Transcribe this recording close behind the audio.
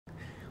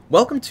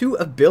Welcome to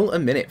A Bill a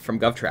Minute from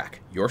GovTrack,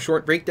 your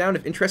short breakdown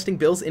of interesting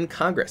bills in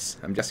Congress.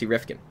 I'm Jesse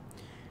Rifkin.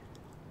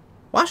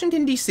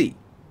 Washington, D.C.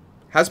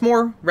 has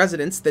more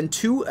residents than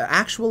two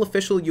actual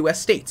official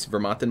U.S. states,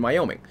 Vermont and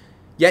Wyoming,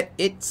 yet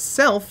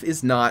itself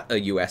is not a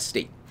U.S.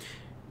 state.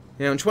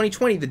 Now, in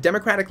 2020, the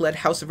Democratic-led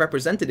House of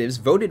Representatives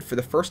voted for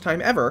the first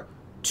time ever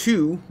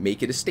to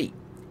make it a state,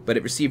 but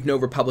it received no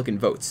Republican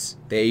votes.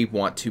 They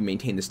want to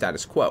maintain the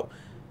status quo.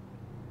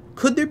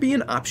 Could there be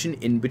an option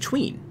in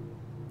between?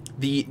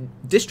 The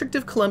District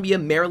of Columbia,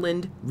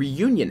 Maryland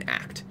Reunion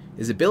Act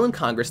is a bill in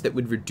Congress that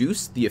would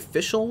reduce the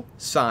official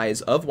size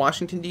of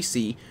Washington,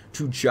 D.C.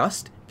 to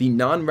just the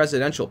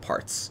non-residential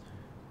parts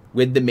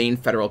with the main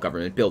federal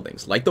government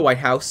buildings, like the White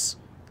House,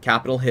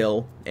 Capitol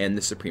Hill, and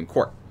the Supreme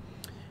Court.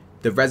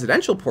 The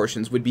residential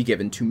portions would be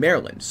given to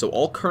Maryland, so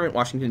all current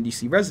Washington,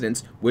 D.C.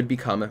 residents would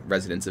become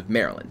residents of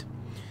Maryland.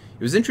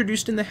 It was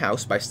introduced in the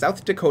House by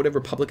South Dakota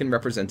Republican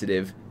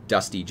Representative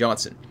Dusty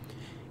Johnson.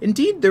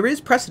 Indeed, there is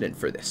precedent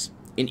for this.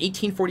 In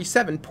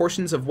 1847,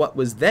 portions of what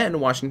was then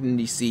Washington,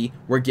 D.C.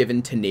 were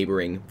given to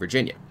neighboring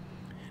Virginia.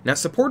 Now,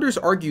 supporters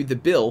argue the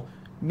bill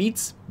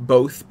meets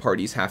both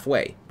parties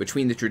halfway,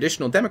 between the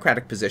traditional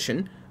Democratic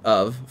position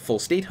of full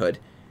statehood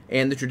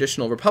and the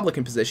traditional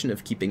Republican position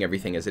of keeping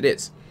everything as it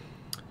is.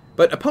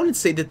 But opponents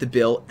say that the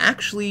bill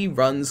actually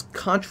runs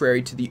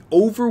contrary to the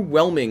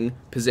overwhelming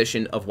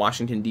position of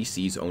Washington,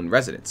 D.C.'s own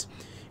residents.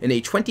 In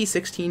a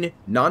 2016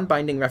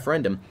 non-binding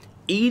referendum,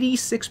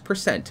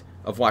 86%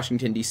 of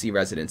Washington, D.C.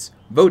 residents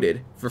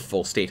voted for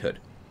full statehood.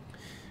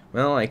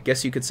 Well, I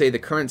guess you could say the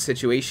current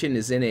situation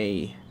is in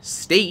a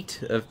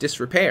state of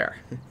disrepair.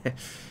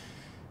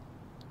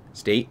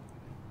 State,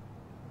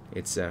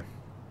 it's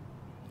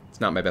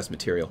not my best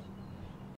material.